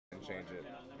change it.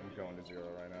 I'm going to 0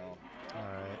 right now. All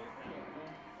right.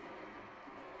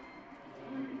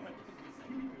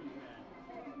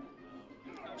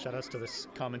 Shout outs to this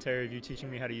commentary of you teaching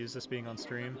me how to use this being on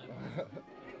stream.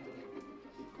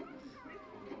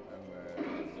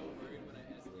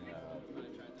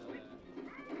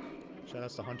 Shout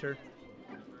outs to Hunter.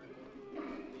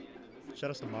 Shout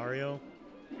outs to Mario.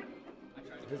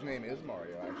 His name is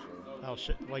Mario, actually. Oh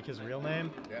shit, like his real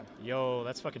name? Yeah. Yo,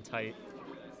 that's fucking tight.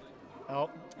 Oh,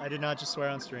 I did not just swear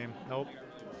on stream. Nope.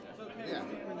 Yeah.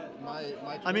 My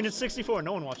Twitch, I mean, it's 64.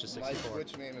 No one watches 64. My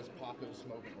Twitch name is Pocket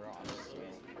Smoking Rocks.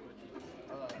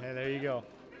 So. Hey, there you go.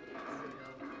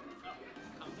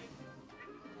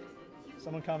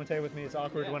 Someone commentate with me. It's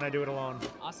awkward when I do it alone.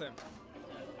 Awesome.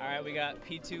 All right, we got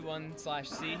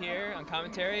P21/C here on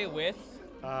commentary with...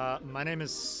 my name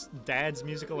is Dad's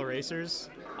Musical Erasers.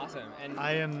 Awesome. And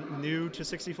I am new to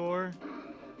 64,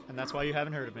 and that's why you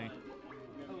haven't heard of me.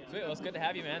 Sweet. Well, it's good to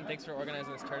have you, man. Thanks for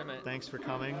organizing this tournament. Thanks for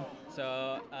coming.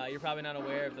 So you're probably not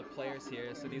aware of the players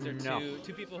here. So these are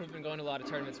two people who've been going to a lot of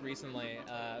tournaments recently.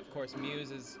 Of course,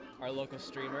 Muse is our local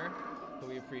streamer, who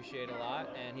we appreciate a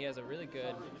lot, and he has a really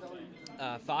good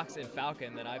Fox and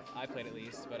Falcon that I played at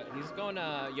least. But he's going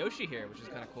Yoshi here, which is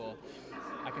kind of cool.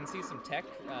 I can see some tech.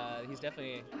 He's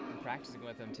definitely been practicing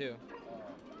with him too.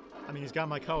 I mean, he's got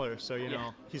my color, so you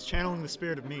know he's channeling the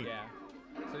spirit of me. Yeah.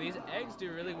 So these eggs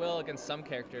do really well against some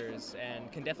characters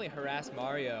and can definitely harass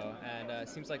Mario, and it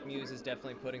seems like Muse is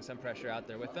definitely putting some pressure out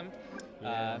there with them.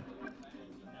 Yeah.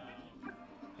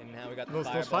 And now we got the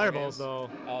those fireballs though.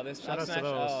 Oh, this Shout up outs smash! to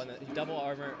those. Oh, and he double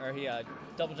armor, or he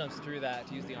double jumps through that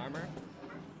to use the armor.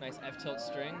 Nice F tilt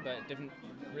string, but didn't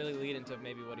really lead into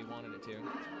maybe what he wanted it to.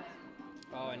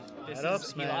 Oh, and this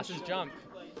is he lost his jump,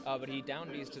 but he down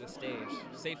B's to the stage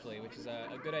safely, which is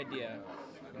a good idea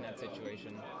in that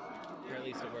situation. Or at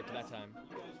least it worked at that time.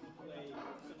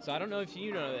 So I don't know if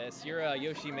you know this. You're a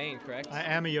Yoshi main, correct? I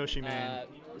am a Yoshi main.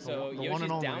 So the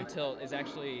Yoshi's down tilt is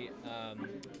actually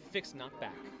fixed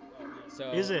knockback.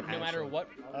 So is it no matter what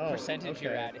percentage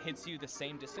you're okay. at, it hits you the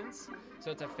same distance.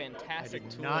 So it's a fantastic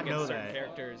tool not know against certain that.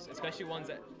 characters, especially ones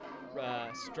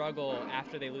that struggle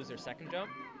after they lose their second jump.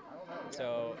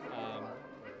 So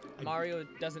Mario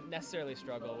doesn't necessarily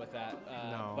struggle with that,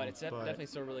 no, but it's definitely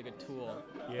still a really good tool.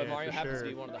 Yeah, but Mario happens sure. to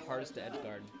be one of the hardest to edge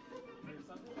guard.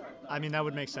 I mean, that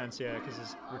would make sense, yeah, because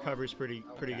his recovery's pretty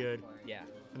good. Yeah.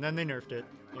 And then they nerfed it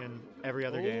in every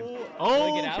other game.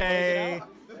 Okay.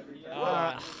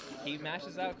 Wow. He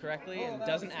mashes out correctly and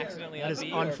doesn't accidentally That is up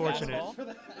B or unfortunate.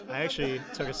 fastball. I actually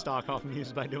took a stock off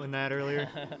Muse by doing that earlier.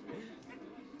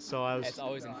 So It's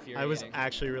always infuriating. I was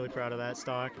actually really proud of that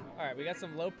stock. All right, we got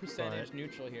some low percentage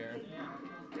neutral here.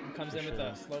 He comes in with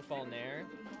a slow fall nair.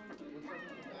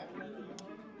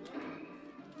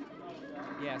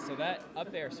 Yeah, so that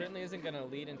up air certainly isn't going to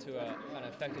lead into an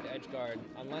effective edge guard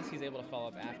unless he's able to follow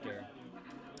up after.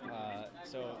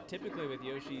 So typically with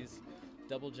Yoshi's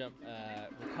double jump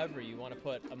recovery, you want to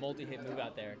put a multi-hit move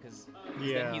out there because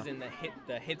then he's in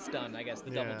the hit stun, I guess,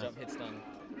 the double jump hit stun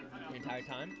the entire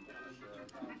time.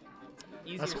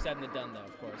 Easier said than done, though,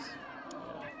 of course.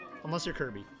 Unless you're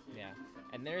Kirby. Yeah,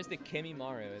 and there's the Kimi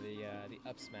Mario, the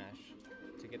up smash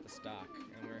to get the stock,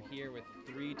 and we're here with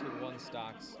 3-1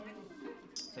 stocks.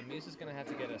 So Muse is going to have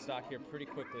to get a stock here pretty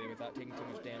quickly without taking too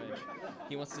much damage.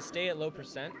 He wants to stay at low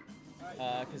percent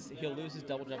because he'll lose his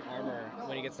double jump armor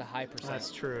when he gets to high percent.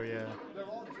 That's true, yeah.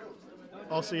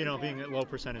 Also, you know, being at low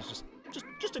percent is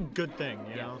just a good thing,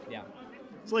 you know. Yeah.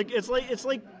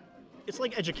 It's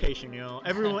like education, you know.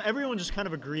 Everyone just kind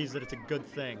of agrees that it's a good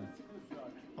thing,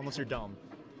 unless you're dumb.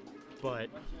 But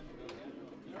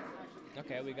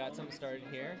okay, we got something started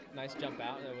here. Nice jump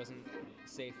out. That wasn't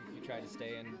safe if you tried to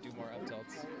stay and do more up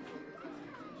tilts.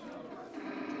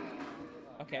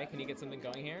 Okay, can you get something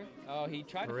going here? Oh, he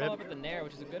tried to follow up with the nair,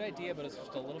 which is a good idea, but it's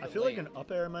just a little bit I feel late. like an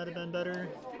up air might have been better.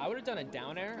 I would have done a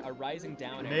down air, a rising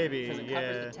down air. Maybe, because it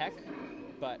covers the tech.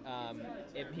 But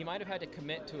he might have had to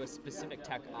commit to a specific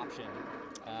tech option.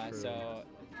 So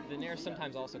the nair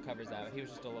sometimes also covers that. He was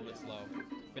just a little bit slow.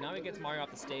 But now he gets Mario off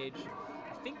the stage.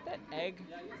 I think that egg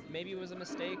maybe was a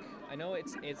mistake. I know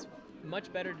it's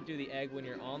much better to do the egg when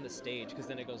you're on the stage because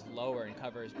then it goes lower and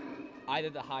covers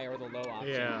either the high or the low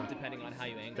option, depending on how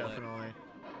you angle it.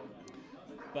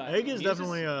 But egg is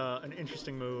definitely an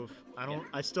interesting move.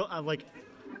 I still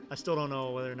don't know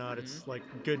whether or not it's like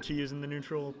good to use in the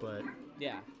neutral, but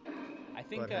yeah, I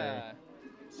think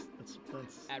it's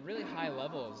at really high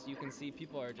levels you can see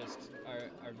people are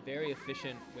very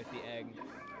efficient with the egg.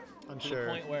 I'm to sure.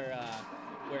 the point where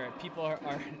people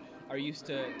are are used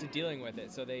to dealing with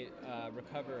it, so they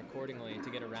recover accordingly to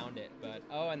get around it. But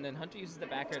and then Hunter uses the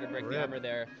back air to break the armor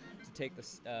there to take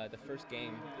the first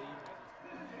game.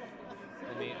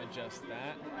 Let me adjust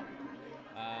that.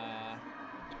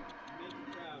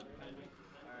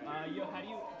 How do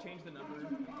you change the number?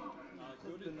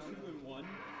 Go to 2 and 1,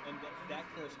 and that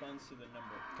corresponds to the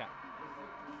number. Okay.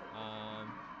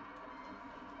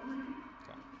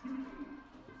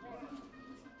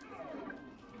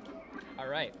 All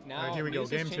right, now here we go. Muse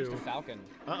has Game changed 2. to Falcon.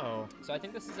 Uh-oh. So I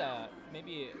think this is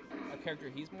maybe a character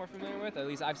he's more familiar with. At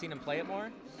least I've seen him play it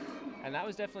more. And that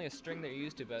was definitely a string that you're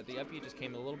used to, but the up B just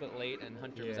came a little bit late, and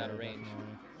Hunter was out of range.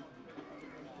 Definitely.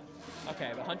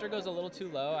 Okay, but Hunter goes a little too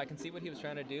low. I can see what he was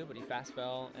trying to do, but he fast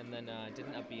fell and then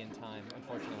didn't up B in time,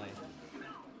 unfortunately.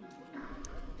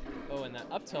 Oh, and that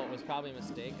up tilt was probably a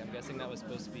mistake. I'm guessing that was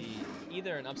supposed to be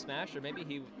either an up smash or maybe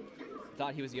he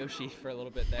thought he was Yoshi for a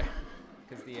little bit there.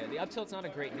 Because the up tilt's not a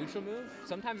great neutral move.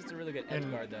 Sometimes it's a really good edge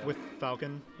guard, though. With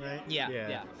Falcon, right?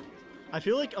 Yeah. I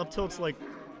feel like up tilt's like,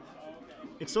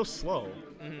 it's so slow.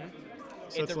 Mm-hmm.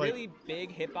 So it's a like, really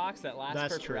big hitbox that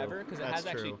lasts for forever because it has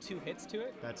actually 2 hits to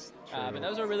it. That's true. But that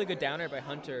was a really good down air by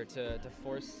Hunter to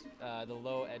force the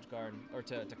low edge guard, or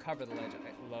to cover the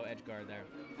low edge guard there.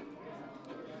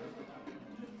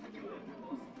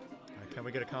 Can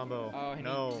we get a combo? Oh, and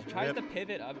he tries the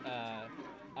pivot up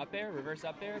air, reverse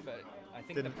up air, but I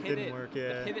think didn't work,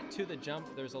 the pivot to the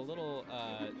jump, there's a little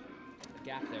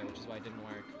gap there, which is why it didn't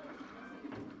work.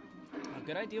 A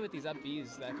good idea with these up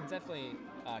Bs that can definitely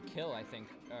kill, I think,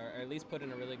 or at least put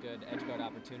in a really good edge guard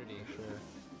opportunity. Sure.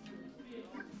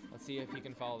 Let's see if he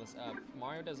can follow this up.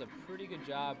 Mario does a pretty good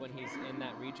job when he's in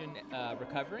that region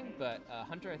recovering, but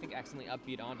Hunter, I think, accidentally up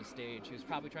B'd onto stage. He was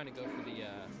probably trying to go for the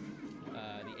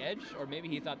edge, or maybe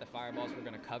he thought the fireballs were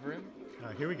going to cover him.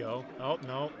 Here we go. Oh,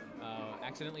 no.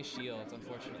 Accidentally shields,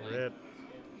 unfortunately. Rip.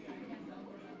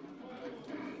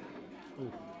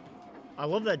 Ooh. I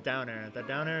love that down air. That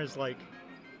down air is like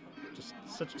just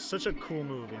such a cool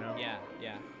move, you know?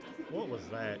 Yeah. What was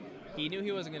that? He knew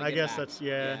he wasn't going to get back. That's,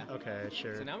 okay,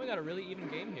 sure. So now we got a really even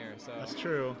game here. So that's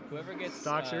true. Whoever gets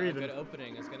Stocks are a even. good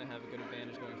opening is going to have a good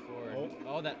advantage going forward.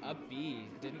 Oh, that up B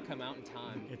didn't come out in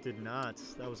time. It did not.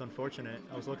 That was unfortunate.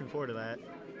 I was looking forward to that.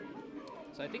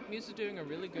 So I think Muse is doing a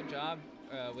really good job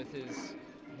with his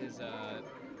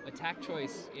attack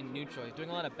choice in neutral. He's doing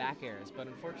a lot of back airs, but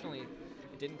unfortunately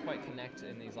it didn't quite connect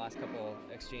in these last couple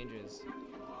exchanges.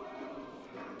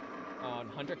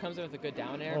 Hunter comes in with a good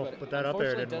down air, but that up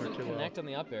air unfortunately didn't doesn't work too connect on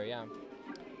the up air,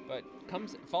 But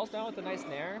falls down with a nice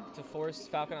nair to force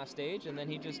Falcon off stage, and then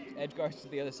he just edge guards to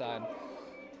the other side.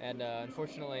 And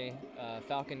unfortunately,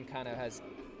 Falcon kind of has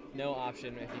no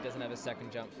option if he doesn't have a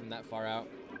second jump from that far out.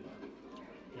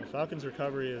 Yeah, Falcon's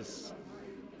recovery is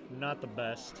not the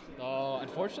best. Oh,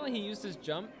 unfortunately, he used his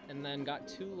jump and then got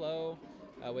too low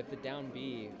with the down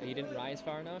B. He didn't rise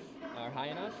far enough or high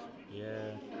enough.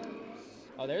 Yeah.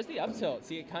 Oh, there's the up tilt.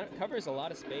 See, it kind of covers a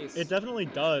lot of space. It definitely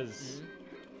does.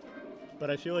 But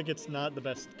I feel like it's not the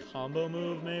best combo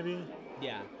move, maybe.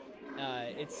 Yeah.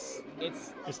 It's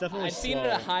definitely I've seen it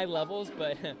at high levels,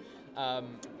 but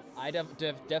I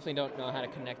definitely don't know how to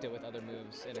connect it with other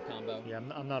moves in a combo. Yeah,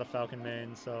 I'm not a Falcon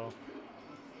main, so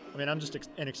I mean I'm just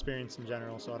inexperienced in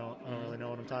general, so I don't really know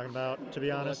what I'm talking about, to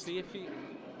be honest. Let's see if he.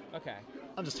 Okay.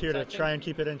 I'm just here to try and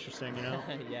keep it interesting, you know.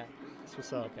 Yeah. That's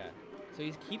what's up. Okay. So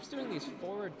he keeps doing these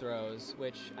forward throws,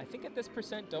 which I think at this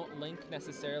percent don't link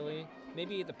necessarily.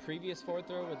 Maybe the previous forward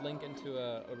throw would link into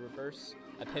a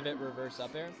pivot reverse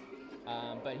up air.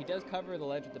 But he does cover the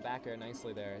ledge with the back air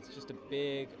nicely there. It's just a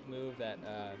big move that,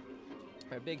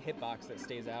 or a big hitbox that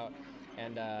stays out,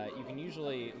 and you can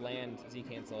usually land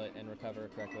Z-cancel it and recover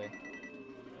correctly.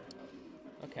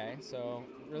 Okay, so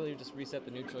really just reset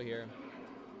the neutral here.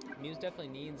 Muse definitely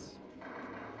needs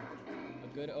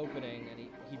a good opening, and he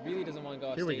really doesn't want to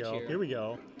go off stage here. Here we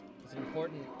go. It's an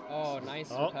important,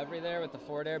 nice recovery there with the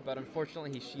forward air, but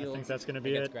unfortunately he shields. I think that's going to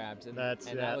be gets it. Grabbed, and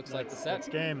that looks like the set. That's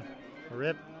game. A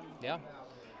rip. Yeah.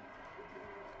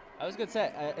 That was a good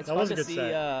set. It's that fun was a to good see.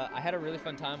 Set. I had a really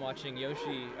fun time watching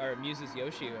Muse's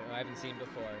Yoshi, who I haven't seen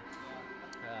before.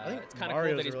 I think it's kind of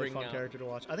Mario's cool that he's a really bringing fun character to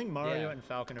watch. I think Mario Yeah. and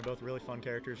Falcon are both really fun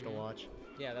characters to watch.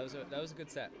 Yeah, that was a good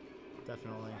set.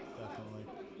 Definitely.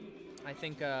 I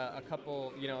think a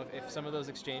couple, if some of those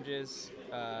exchanges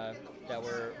that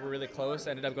were really close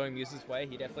ended up going Muse's way,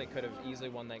 he definitely could have easily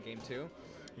won that game too.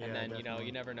 Yeah, and then, definitely.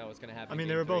 you never know what's going to happen. I mean,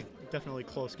 they were both definitely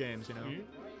close games, you know?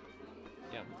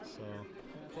 Yeah. So.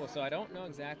 Cool, so I don't know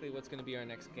exactly what's going to be our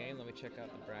next game. Let me check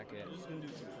out the bracket.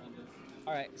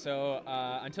 All right, so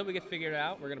until we get figured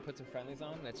out, we're going to put some friendlies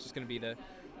on. That's just going to be the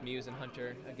Muse and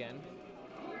Hunter again.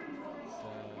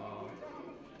 So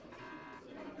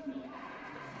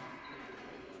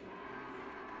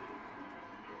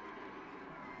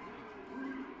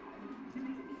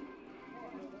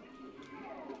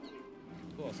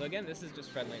cool. So again, this is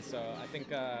just friendly. So I think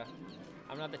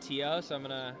I'm not the TO, so I'm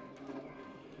gonna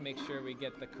make sure we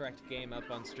get the correct game up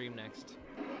on stream next.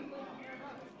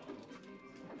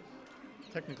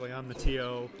 Technically, I'm the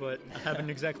TO, but I haven't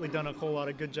exactly done a whole lot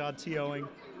of good job TOing.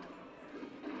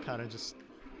 Kind of just,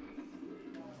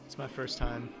 it's my first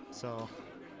time, so,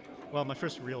 well, my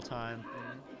first real time.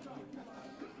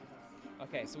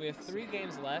 Okay, so we have 3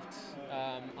 games left.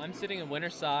 I'm sitting in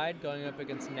winner's side, going up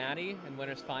against Natty in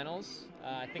winner's finals.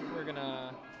 I think we're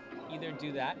gonna either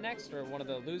do that next or one of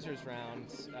the losers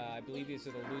rounds. I believe these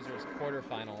are the losers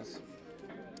quarterfinals.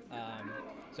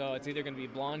 So it's either gonna be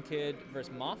Blonde Kid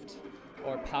versus Moft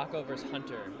or Paco versus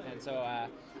Hunter. And so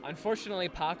unfortunately,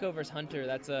 Paco versus Hunter,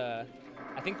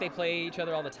 I think they play each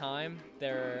other all the time.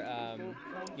 They're,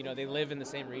 they live in the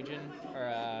same region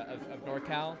of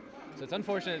NorCal. So it's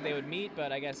unfortunate that they would meet,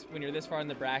 but I guess when you're this far in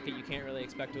the bracket, you can't really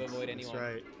expect to avoid anyone.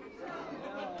 That's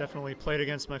right. Definitely played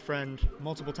against my friend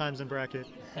multiple times in bracket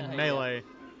in Melee,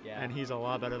 and he's a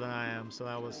lot better than I am, so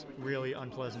that was really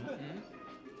unpleasant.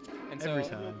 And every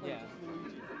time. Yeah.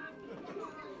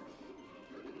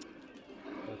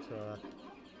 But,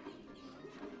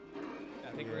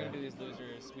 I think we're going to do these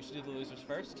losers. We should do the losers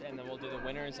first, and then we'll do the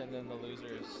winners, and then the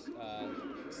losers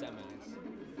semis.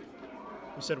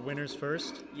 You said winners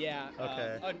first? Yeah.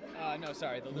 Okay. No,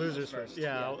 sorry. The losers first.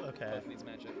 Yeah, okay. Both of these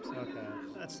matchups. Okay.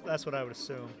 That's what I would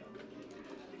assume.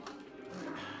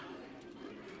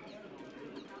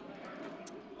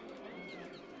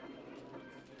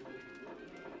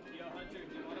 Yo, Hunter,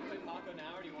 do you want to play Paco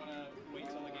now, or do you want to wait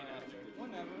till the game after?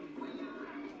 Whenever.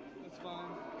 That's fine.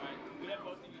 Alright, we have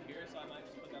both of you here, so I might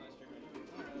just put that on stream.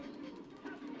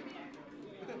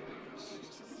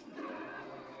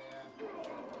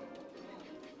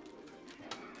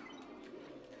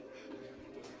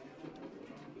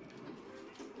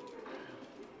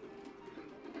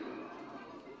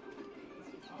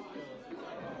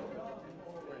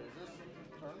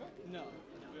 No,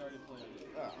 we already played.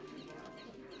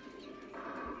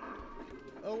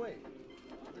 Oh wait.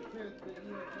 The kid just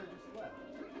left.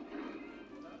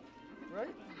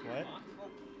 Right? What?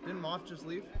 Didn't Moth just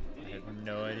leave? I have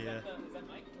no idea. Is that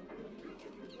Mike?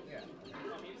 Yeah.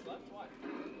 Oh, he just left? Why?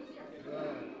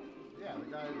 Yeah, the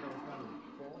guy that was kind of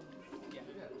cold. Yeah.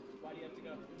 Why do you have to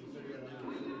go? He said he had another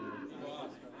city.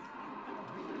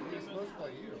 He's supposed to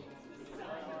play you.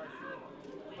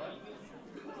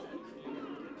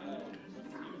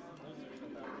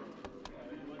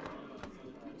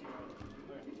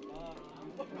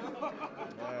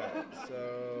 Alright, so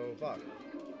fuck.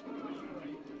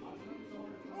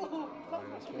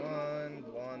 -1,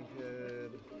 Blonde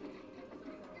Kid.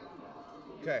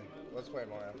 Okay, let's play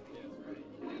Mario.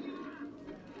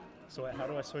 So wait, how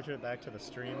do I switch it back to the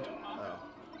streamed?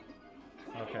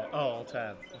 Okay. Oh, I'll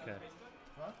tab. Okay.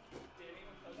 Huh?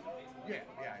 Yeah,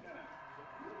 I know.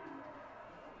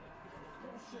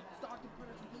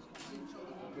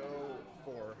 Go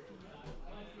 4.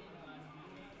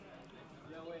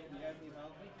 Yeah, wait, you guys need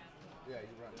help? Yeah,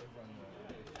 you run the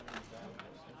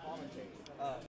commentate.